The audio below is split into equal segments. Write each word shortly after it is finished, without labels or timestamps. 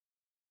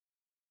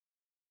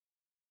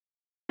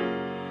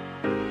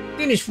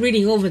Finished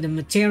reading over the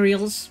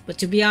materials, but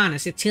to be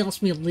honest, it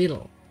tells me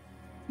little.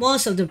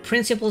 Most of the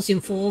principles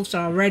involved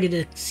are already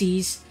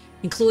deceased,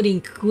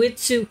 including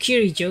Kuitsu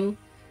Kirijo,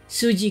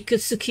 Suji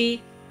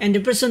Kutsuki, and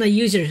the persona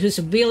user whose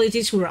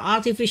abilities were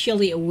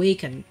artificially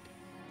awakened.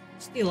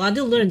 Still, I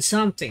do learn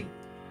something.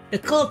 The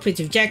culprit's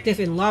objective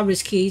in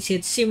Labra's case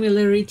had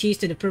similarities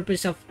to the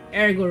purpose of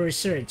ergo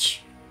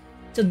research.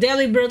 To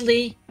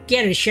deliberately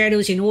gather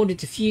shadows in order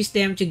to fuse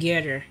them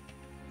together.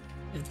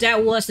 If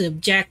that was the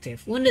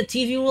objective, wouldn't the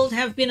TV world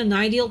have been an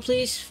ideal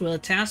place for a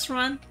test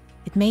run?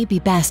 It may be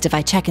best if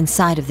I check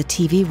inside of the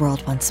TV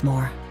world once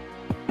more.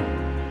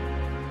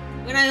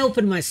 When I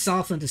opened my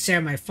cell phone to share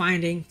my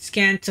findings,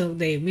 scant though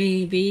they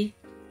may be,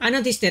 I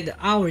noticed that the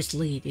hours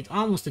late, it's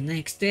almost the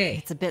next day.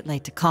 It's a bit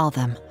late to call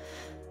them.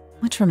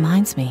 Which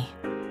reminds me,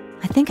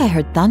 I think I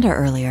heard thunder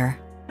earlier.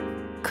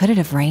 Could it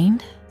have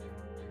rained?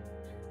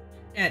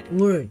 That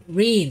word,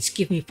 rains,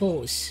 give me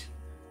pause.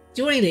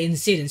 During the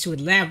incidents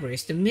with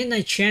Labris, the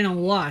Midnight Channel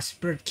was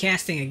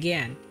broadcasting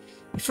again.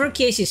 If her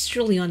case is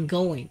truly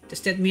ongoing,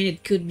 does that mean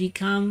it could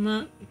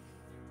become...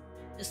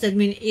 does that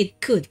mean it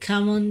could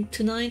come on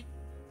tonight?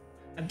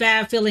 A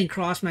bad feeling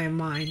crossed my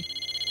mind.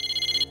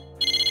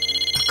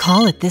 A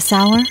call at this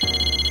hour?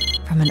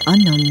 From an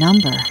unknown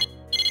number.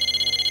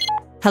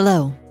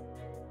 Hello.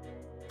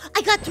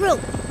 I got through.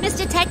 Miss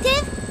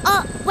Detective?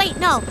 Wait,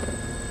 no.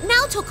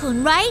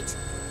 Naoto-kun, right?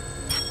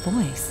 That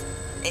voice.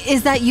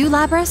 Is that you,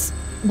 Labris?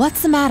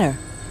 What's the matter?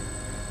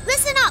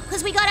 Listen up,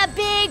 because we got a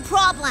big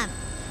problem.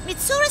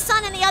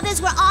 Mitsuru-san and the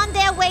others were on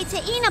their way to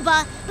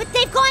Inaba, but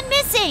they've gone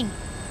missing.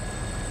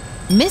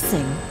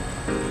 Missing?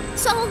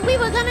 So we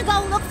were gonna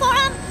go look for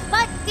them,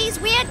 but these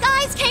weird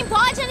guys came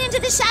barging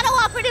into the Shadow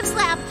Operatives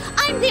lab.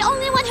 I'm the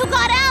only one who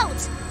got out.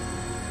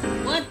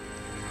 What?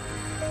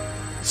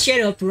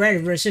 Shadow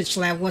Operative Research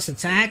Lab was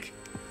attacked?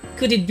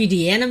 Could it be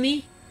the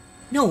enemy?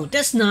 No,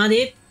 that's not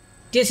it.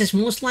 This is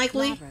most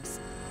likely... Labris,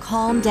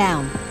 calm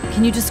down.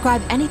 Can you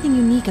describe anything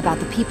unique about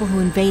the people who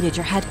invaded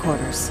your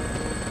headquarters?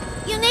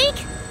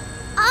 Unique?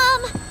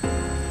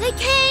 They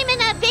came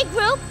in a big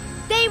group.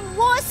 They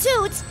wore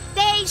suits.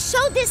 They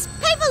showed this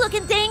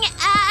paper-looking thing,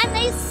 and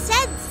they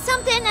said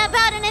something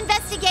about an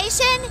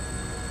investigation.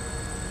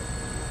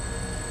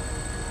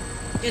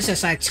 Just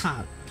as I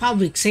thought,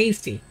 public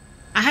safety.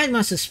 I had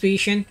my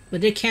suspicion,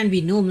 but there can be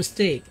no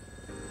mistake.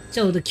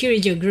 So the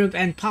Kirijo group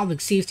and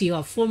public safety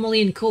are formally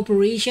in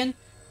cooperation.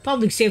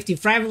 Public safety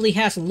privately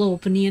has a low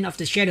opinion of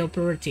the Shadow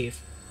Operative.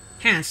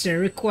 Hence, they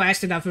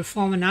request that I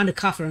perform an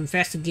undercover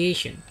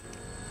investigation.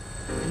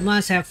 I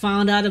must have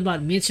found out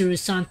about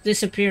Mitsuru-san's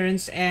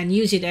disappearance and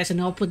use it as an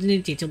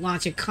opportunity to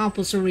launch a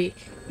compulsory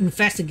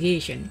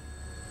investigation.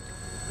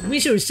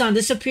 Mitsuru-san's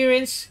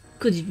disappearance?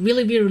 Could it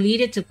really be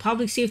related to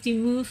public safety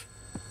move?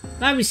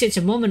 Mary said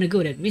a moment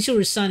ago that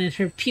Mitsuru-san and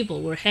her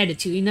people were headed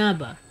to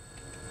Inaba.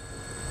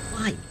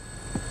 Why?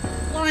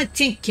 While I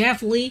think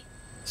carefully,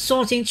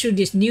 sorting through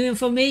this new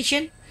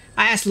information,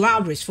 I asked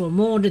Labris for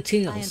more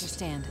details. I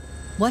understand.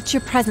 What's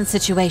your present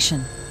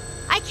situation?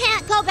 I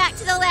can't go back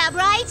to the lab,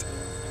 right?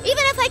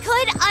 Even if I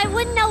could, I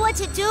wouldn't know what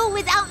to do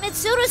without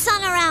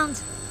Mitsuru-san around.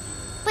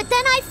 But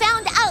then I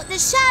found out the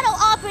Shadow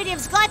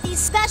Operatives got these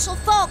special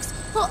folks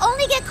who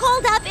only get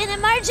called up in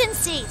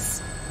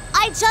emergencies.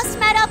 I just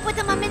met up with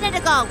them a minute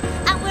ago,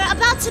 and we're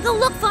about to go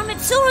look for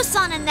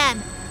Mitsuru-san and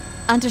them.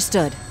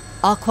 Understood.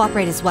 I'll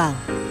cooperate as well.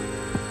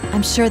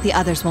 I'm sure the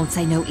others won't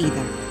say no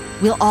either.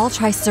 We'll all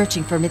try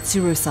searching for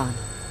Mitsuru-san.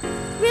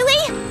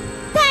 Really?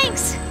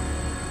 Thanks!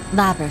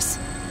 Labris,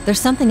 there's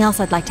something else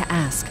I'd like to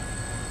ask.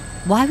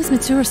 Why was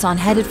Mitsuru-san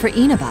headed for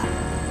Inaba?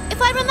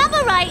 If I remember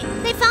right,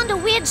 they found a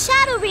weird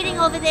shadow reading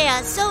over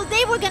there, so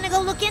they were gonna go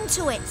look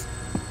into it.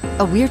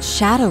 A weird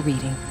shadow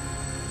reading?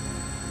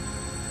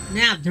 An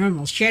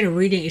abnormal shadow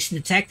reading is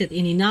detected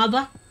in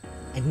Inaba,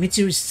 and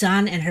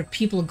Mitsuru-san and her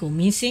people go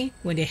missing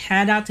when they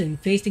head out to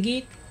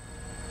investigate.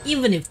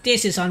 Even if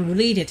this is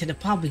unrelated to the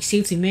public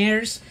safety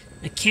matters,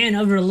 I can't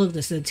overlook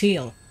this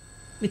detail.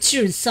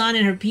 Mitsuru-san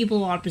and her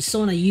people are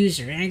persona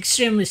user and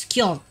extremely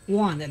skilled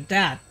one at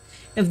that.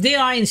 If they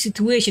are in a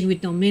situation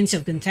with no means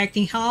of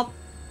contacting help,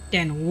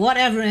 then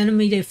whatever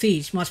enemy they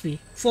face must be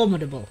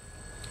formidable.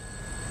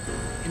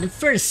 And the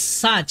first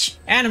such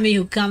enemy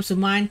who comes to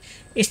mind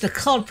is the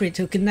culprit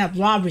who kidnapped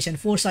Labris and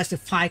forced us to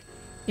fight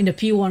in the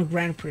P-1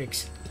 Grand Prix.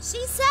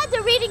 She said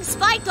the reading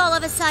spiked all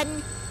of a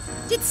sudden.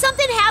 Did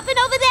something happen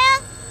over there?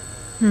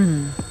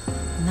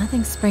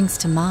 Nothing springs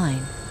to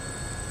mind.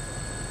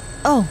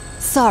 Oh,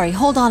 sorry,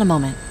 hold on a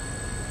moment.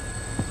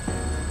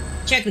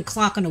 Check the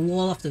clock on the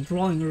wall of the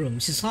drawing room.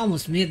 It's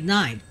almost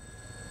midnight.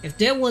 If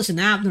there was an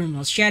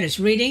abnormal shadows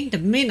reading, the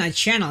Midnight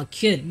Channel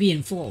could be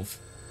involved.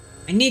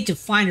 I need to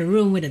find a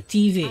room with a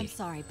TV. I'm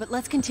sorry, but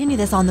let's continue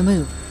this on the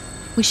move.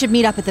 We should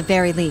meet up at the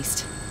very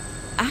least.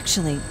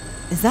 Actually,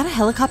 is that a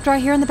helicopter I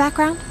hear in the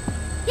background?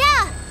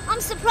 Yeah,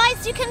 I'm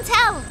surprised you can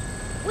tell.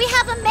 We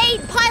have a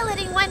maid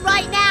piloting one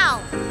right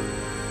now.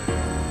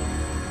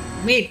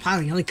 Maid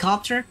piloting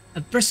helicopter?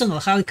 A personal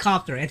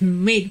helicopter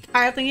and maid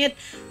piloting it?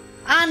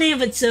 I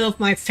never thought of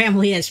my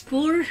family as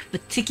poor,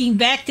 but thinking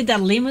back to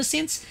that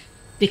limousines,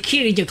 The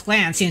Kirito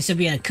clan seems to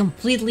be at a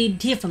completely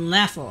different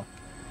level.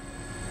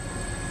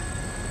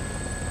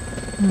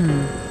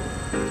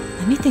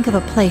 Let me think of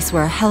a place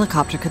where a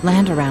helicopter could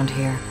land around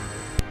here.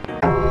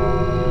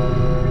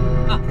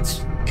 Oh,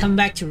 let's come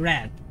back to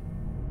Red.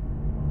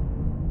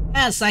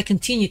 As I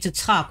continue to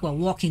talk while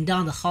walking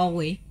down the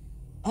hallway,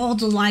 all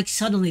the lights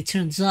suddenly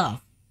turns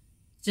off.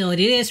 So it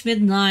is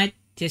midnight.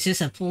 This is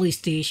a police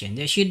station.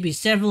 There should be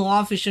several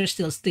officers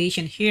still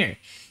stationed here,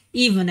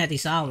 even at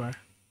this hour.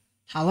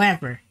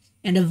 However,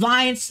 in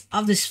defiance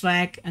of this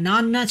fact, an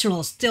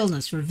unnatural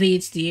stillness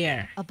pervades the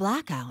air. A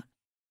blackout.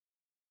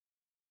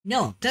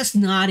 No, that's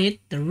not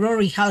it. The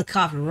roaring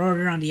helicopter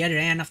rotor on the other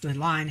end of the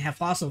line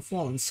have also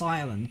fallen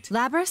silent.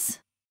 Labrys?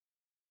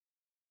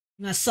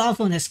 My cell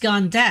phone has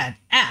gone dead,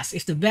 as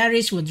if the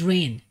batteries would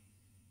drain.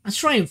 I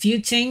tried a few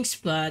things,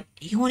 but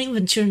it won't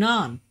even turn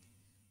on.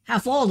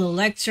 Have all the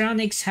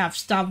electronics have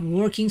stopped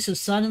working so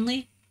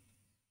suddenly?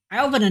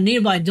 I open a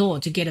nearby door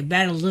to get a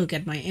better look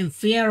at my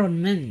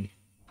environment.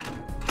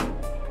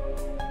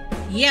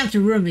 The empty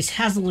room is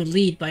hazily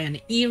lit by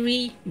an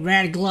eerie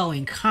red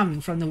glowing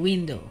coming from the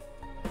window.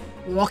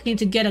 Walking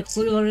to get a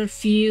clearer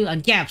view, I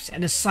gasp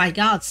at the sight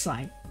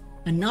outside.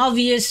 An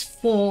obvious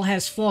fall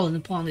has fallen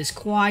upon this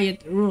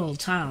quiet rural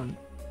town.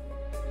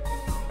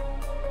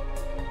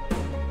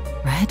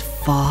 Red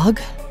fog?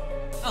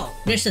 Oh,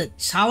 there's a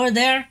tower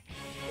there?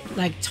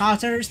 Like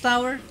Tartar's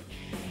tower?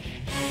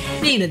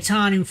 Being the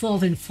town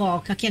involved in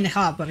fog, I can't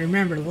help but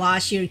remember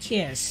last year's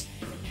kiss.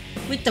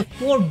 With the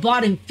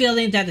foreboding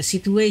feeling that the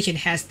situation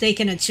has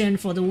taken a turn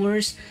for the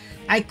worse,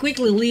 I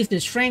quickly leave the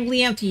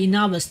strangely empty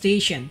Inaba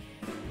station.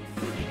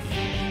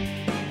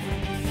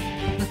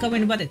 Not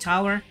comment about the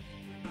tower.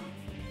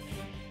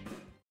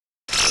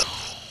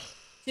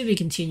 To be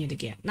continued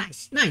again.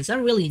 Nice, I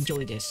really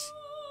enjoy this.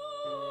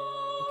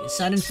 Okay,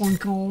 sudden phone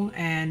call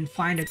and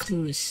find the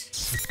clues.